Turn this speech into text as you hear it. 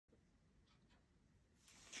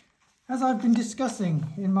As I've been discussing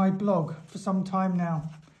in my blog for some time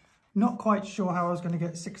now, not quite sure how I was going to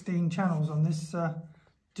get 16 channels on this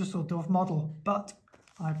Dusseldorf model, but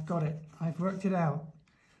I've got it. I've worked it out.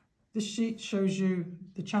 This sheet shows you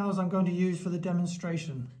the channels I'm going to use for the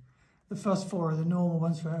demonstration. The first four are the normal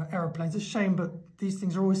ones for aeroplanes. It's a shame, but these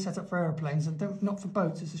things are always set up for aeroplanes and not for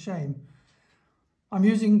boats. It's a shame. I'm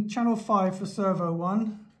using channel 5 for servo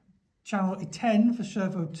 1, channel 10 for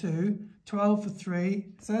servo 2, 12 for 3,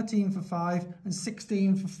 13 for 5, and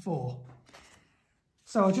 16 for 4.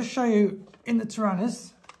 So I'll just show you in the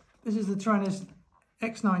Taranis. This is the Taranis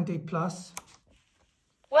X9D Plus.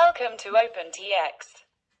 Welcome to OpenTX.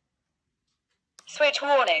 Switch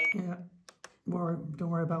warning. Yeah, don't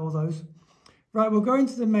worry about all those. Right, we'll go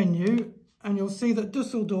into the menu and you'll see that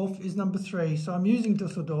Dusseldorf is number 3. So I'm using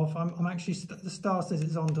Dusseldorf. I'm actually, the star says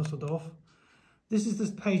it's on Dusseldorf. This is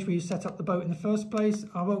the page where you set up the boat in the first place.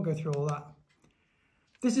 I won't go through all that.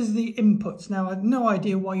 This is the inputs. Now, I have no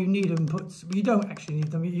idea why you need inputs, but you don't actually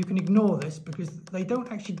need them. You can ignore this because they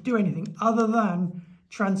don't actually do anything other than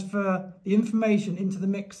transfer the information into the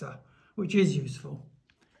mixer, which is useful.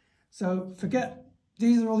 So forget,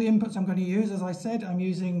 these are all the inputs I'm going to use. As I said, I'm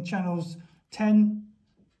using channels 10,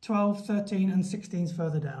 12, 13 and 16s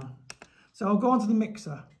further down. So I'll go on to the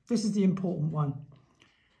mixer. This is the important one.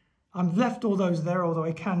 I've left all those there, although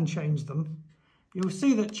I can change them. You'll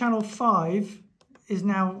see that channel 5 is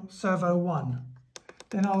now servo 1.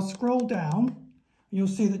 Then I'll scroll down and you'll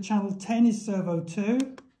see that channel 10 is servo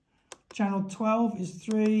 2, channel 12 is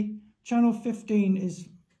 3, channel 13 is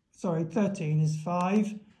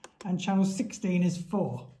 5, and channel 16 is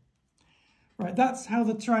 4. Right, that's how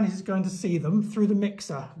the Taranis is going to see them through the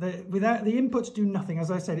mixer. Without the inputs do nothing. As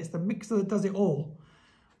I said, it's the mixer that does it all.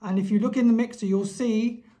 And if you look in the mixer, you'll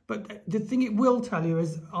see, but the thing it will tell you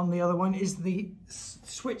is on the other one is the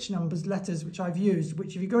switch numbers, letters, which I've used,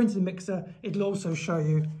 which if you go into the mixer, it'll also show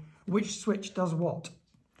you which switch does what.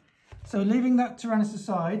 So leaving that Taranis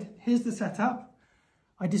aside, here's the setup.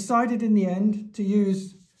 I decided in the end to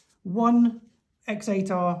use one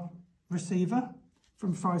X8R receiver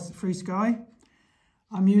from FrSky.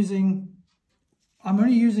 I'm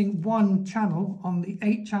only using one channel on the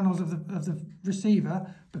 8 channels of the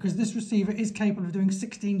receiver because this receiver is capable of doing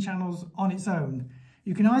 16 channels on its own.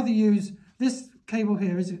 You can either use, this cable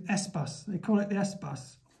here is an S-Bus, they call it the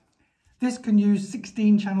S-Bus. This can use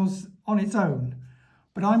 16 channels on its own,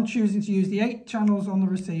 but I'm choosing to use the 8 channels on the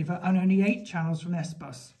receiver and only 8 channels from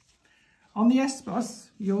S-Bus. On the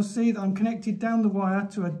S-Bus, you'll see that I'm connected down the wire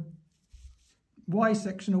to a Y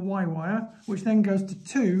section, a Y wire, which then goes to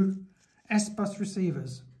 2 S-Bus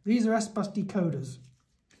receivers. These are S-Bus decoders.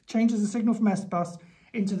 Changes the signal from S-Bus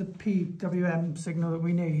into the PWM signal that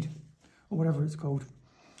we need, or whatever it's called.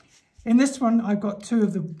 In this one, I've got 2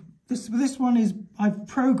 of the, this one is, I've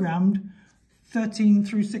programmed 13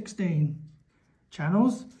 through 16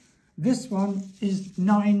 channels. This one is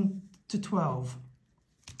 9 to 12.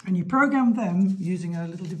 And you program them using a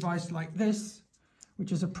little device like this,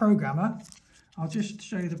 which is a programmer. I'll just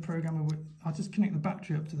show you the programmer. I'll just connect the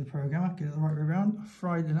battery up to the programmer, get it the right way around. I've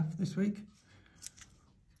fried enough this week.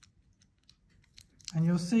 And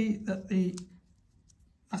you'll see that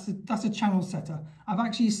that's a channel setter. I've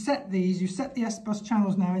actually set these, you set the S-Bus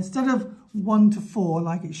channels now, instead of 1 to 4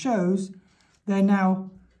 like it shows, they're now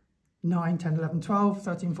 9, 10, 11, 12,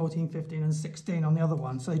 13, 14, 15 and 16 on the other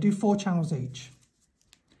one. So they do 4 channels each,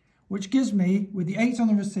 which gives me, with the 8 on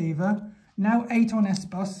the receiver, now 8 on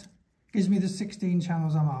S-Bus, gives me the 16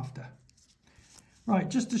 channels I'm after. Right,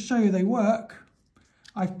 just to show you they work,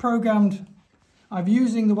 I'm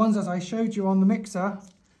using the ones as I showed you on the mixer.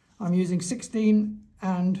 I'm using 16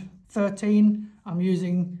 and 13. I'm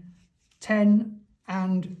using 10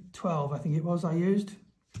 and 12, I think it was I used.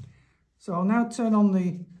 So I'll now turn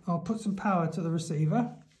on I'll put some power to the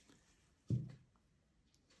receiver.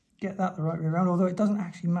 Get that the right way around, although it doesn't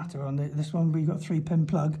actually matter on this one. We've got a 3-pin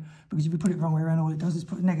plug, because if you put it the wrong way around, all it does is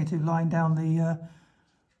put a negative line down the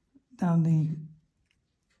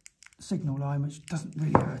signal line, which doesn't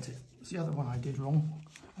really hurt it. It's the other one I did wrong,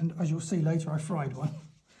 and as you'll see later, I fried one.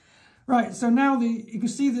 Right, so now you can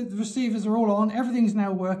see that the receivers are all on. Everything's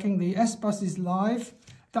now working. The S-Bus is live.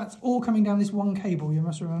 That's all coming down this one cable, you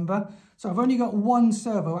must remember. So I've only got one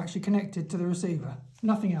servo actually connected to the receiver,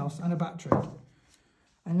 nothing else, and a battery.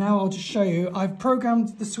 And now I'll just show you, I've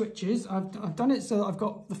programmed the switches. I've done it so that I've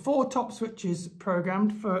got the 4 top switches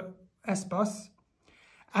programmed for S-Bus.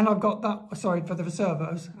 And I've got that, sorry, for the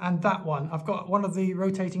servos, and that one. I've got one of the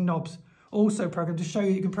rotating knobs also programmed to show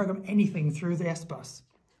you can program anything through the S-Bus.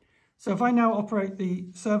 So if I now operate the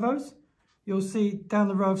servos, you'll see down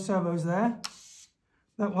the row of servos there.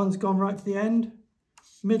 That one's gone right to the end.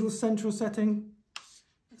 middle central setting.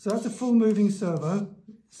 So that's a full moving servo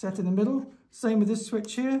set in the middle. Same with this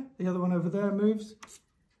switch here. The other one over there moves.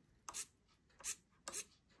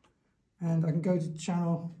 And I can go to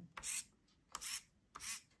channel.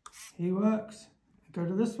 He works. Go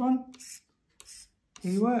to this one.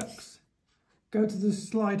 He works. Go to the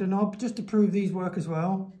slider knob just to prove these work as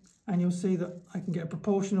well. And you'll see that I can get a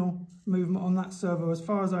proportional movement on that servo as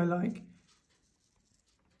far as I like.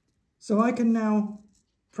 So I can now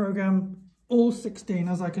program all 16,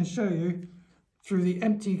 as I can show you, through the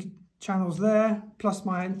empty channels there, plus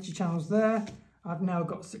my empty channels there. I've now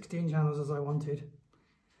got 16 channels as I wanted.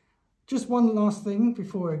 Just one last thing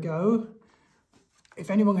before I go. If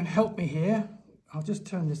anyone can help me here, I'll just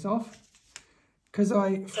turn this off. Because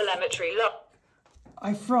telemetry lock.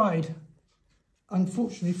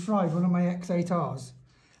 Unfortunately fried one of my X8Rs.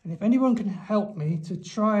 And if anyone can help me to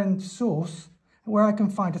try and source where I can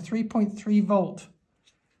find a 3.3 volt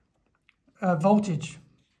voltage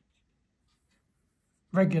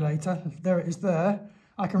regulator, there it is there,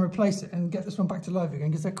 I can replace it and get this one back to life again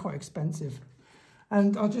because they're quite expensive.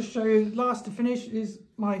 And I'll just show you, last to finish is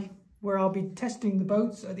where I'll be testing the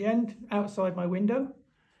boats at the end outside my window,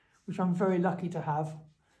 which I'm very lucky to have.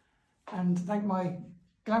 And thank my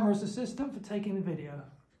glamorous assistant for taking the video.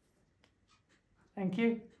 Thank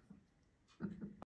you.